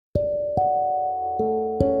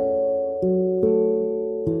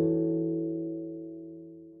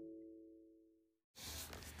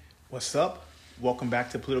What's up? Welcome back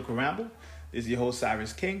to Political Ramble. This is your host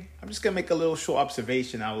Cyrus King. I'm just gonna make a little short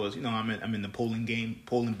observation. I'm in the polling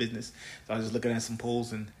business. So I was just looking at some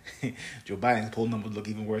polls, and Joe Biden's poll numbers look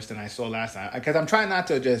even worse than I saw last time. Because I'm trying not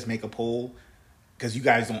to just make a poll, because you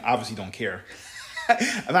guys obviously don't care.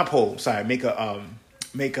 Not poll. Sorry, make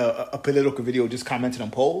a political video just commenting on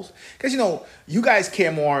polls, because you guys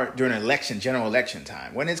care more during general election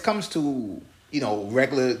time. When it comes to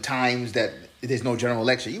regular times that there's no general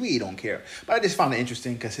election, you really don't care. But I just found it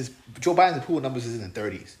interesting because Joe Biden's poll numbers is in the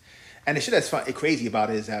 30s, and the shit that's crazy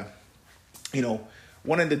about it is that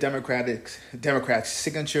one of the Democrats'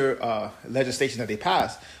 signature legislation that they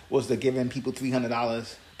passed was the giving people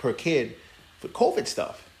 $300 per kid for COVID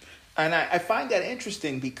stuff, and I find that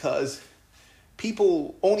interesting because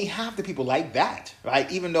only half the people like that, right?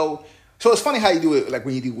 So it's funny how you do it, like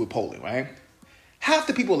when you do with polling, right? Half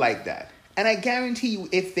the people like that. And I guarantee you,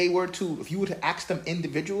 if you were to ask them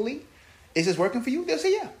individually, is this working for you? They'll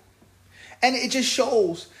say, yeah. And it just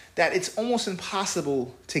shows that it's almost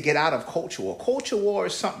impossible to get out of culture war. Culture war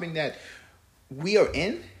is something that we are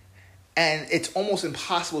in, and it's almost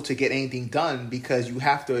impossible to get anything done because you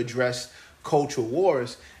have to address culture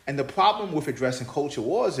wars. And the problem with addressing culture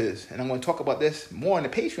wars is, and I'm going to talk about this more in the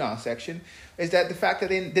Patreon section, is that the fact that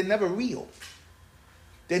they're never real.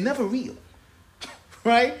 They're never real.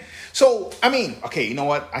 Right? So, okay, you know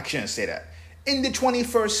what? I shouldn't say that. In the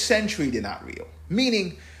 21st century, they're not real.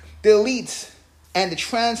 Meaning, the elites and the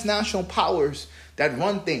transnational powers that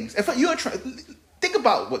run things. Think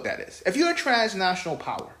about what that is. If you're a transnational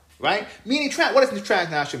power, right? Meaning, what does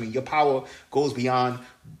transnational mean? Your power goes beyond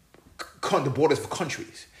the borders of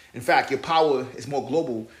countries. In fact, your power is more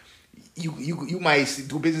global. You might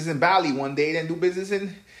do business in Bali one day, then do business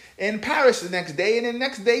in Paris the next day, and then the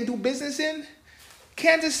next day do business in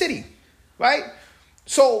Kansas City, right?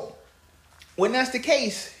 So when that's the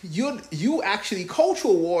case, you actually,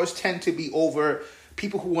 cultural wars tend to be over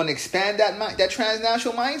people who want to expand that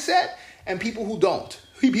transnational mindset and people who don't.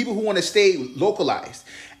 People who want to stay localized.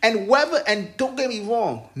 And don't get me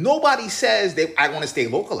wrong, nobody says that I want to stay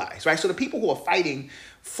localized, right? So the people who are fighting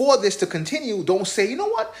for this to continue don't say, you know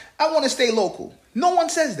what, I want to stay local. No one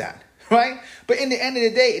says that, right? But in the end of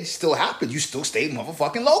the day, it still happens. You still stay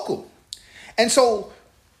motherfucking local. And so,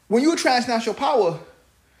 when you're a transnational power,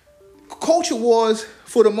 culture wars,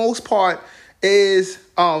 for the most part, is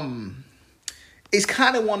kind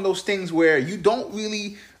of one of those things where you don't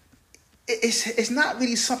really, it's not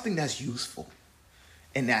really something that's useful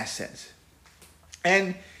in that sense.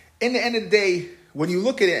 And in the end of the day, when you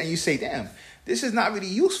look at it and you say, damn, this is not really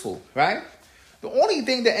useful, right? The only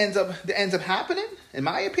thing that ends up happening, in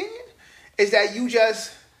my opinion, is that you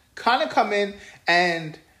just kind of come in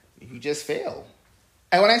and you just fail.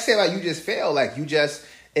 And when I say you just fail,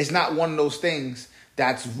 it's not one of those things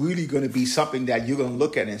that's really going to be something that you're going to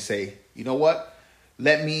look at and say, you know what?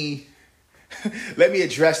 Let me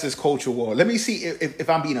address this culture war. Let me see if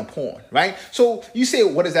I'm being a pawn, right? So you say,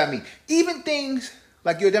 what does that mean? Even things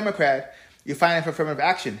like you're a Democrat, you're fighting for affirmative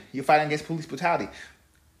action, you're fighting against police brutality.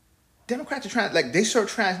 Democrats are they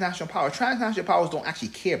serve transnational power. Transnational powers don't actually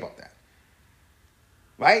care about that,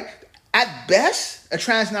 right? At best, a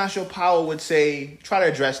transnational power would try to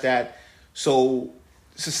address that so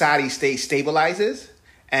society stabilizes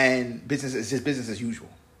and business is just business as usual.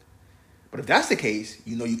 But if that's the case,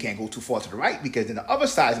 you can't go too far to the right, because then the other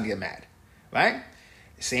side's going to get mad, right?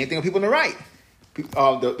 Same thing with people on the right.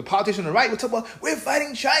 The politicians on the right will talk about, we're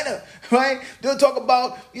fighting China, right? They'll talk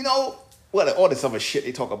about, all this other shit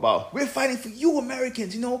they talk about. We're fighting for you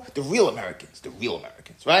Americans, the real Americans,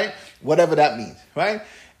 right? Whatever that means, right?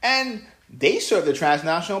 And they serve the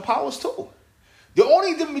transnational powers too. The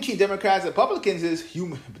only difference between Democrats and Republicans is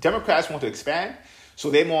Democrats want to expand, so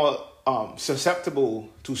they're more susceptible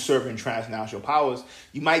to serving transnational powers.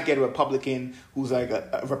 You might get a Republican who's like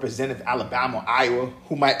a representative Alabama or Iowa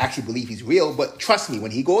who might actually believe he's real, but trust me, when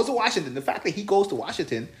he goes to Washington, the fact that he goes to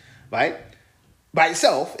Washington, right, by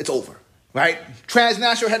itself, it's over, right?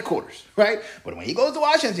 Transnational headquarters, right? But when he goes to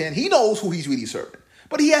Washington, he knows who he's really serving.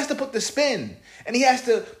 But he has to put the spin, and he has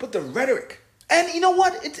to put the rhetoric. And you know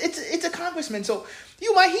what? It's a congressman, so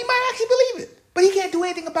he might actually believe it, but he can't do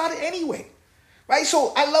anything about it anyway, right?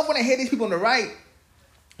 So I love when I hear these people on the right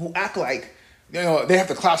who act like they have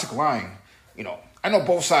the classic line. I know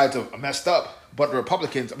both sides are messed up, but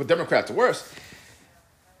Democrats are worse.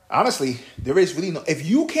 Honestly, there is really no. If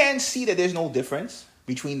you can see that there's no difference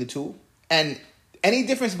between the two, and any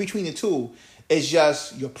difference between the two is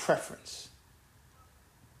just your preference.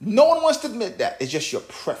 No one wants to admit that. It's just your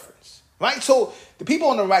preference, right? So the people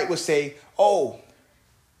on the right would say, oh,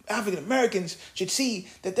 African Americans should see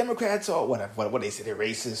that Democrats are what they say, they're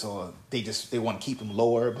racist, or they want to keep them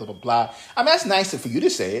lower, blah blah blah. I mean, that's nice for you to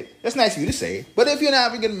say it. That's nice for you to say it. But if you're an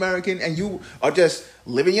African American and you are just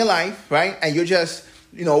living your life, right, and you're just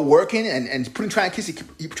working and trying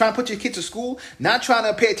to put your kids to school, not trying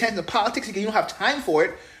to pay attention to politics because you don't have time for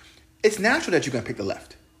it, it's natural that you're going to pick the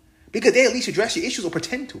left because they at least address your issues or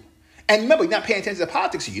pretend to. And remember, you're not paying attention to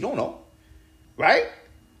politics, so you don't know, right?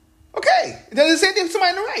 Okay, then the same thing with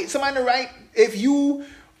somebody on the right. Somebody on the right, if you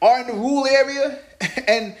are in the rural area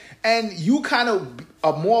and you kind of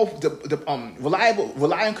are more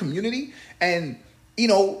rely on community, and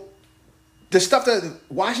the stuff that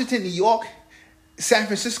Washington, New York, San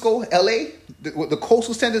Francisco, LA, the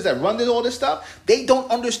coastal centers that run all this stuff, they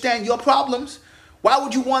don't understand your problems. Why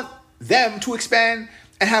would you want them to expand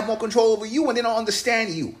and have more control over you when they don't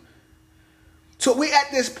understand you? So we're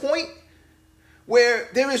at this point where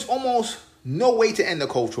there is almost no way to end the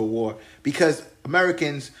cultural war because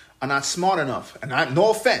Americans are not smart enough, and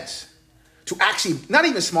no offense, to actually, not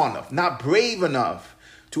even smart enough, not brave enough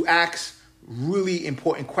to ask really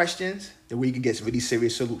important questions that we can get really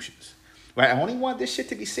serious solutions. Right? I only want this shit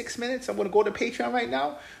to be 6 minutes. I'm going to go to Patreon right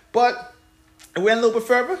now, but we went a little bit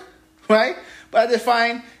further, right? But I just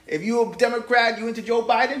find if you're a Democrat, you into Joe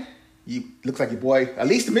Biden, looks like your boy. At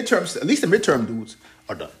least the midterm dudes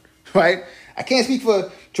are done, right? I can't speak for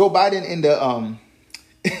Joe Biden in the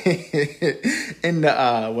in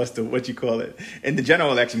the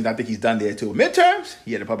general elections. I think he's done there too. Midterms,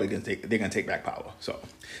 yeah, they're probably they're gonna take back power. So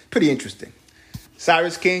pretty interesting.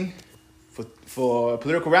 Cyrus King for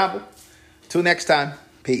Political Ramble. Till next time,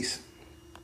 peace.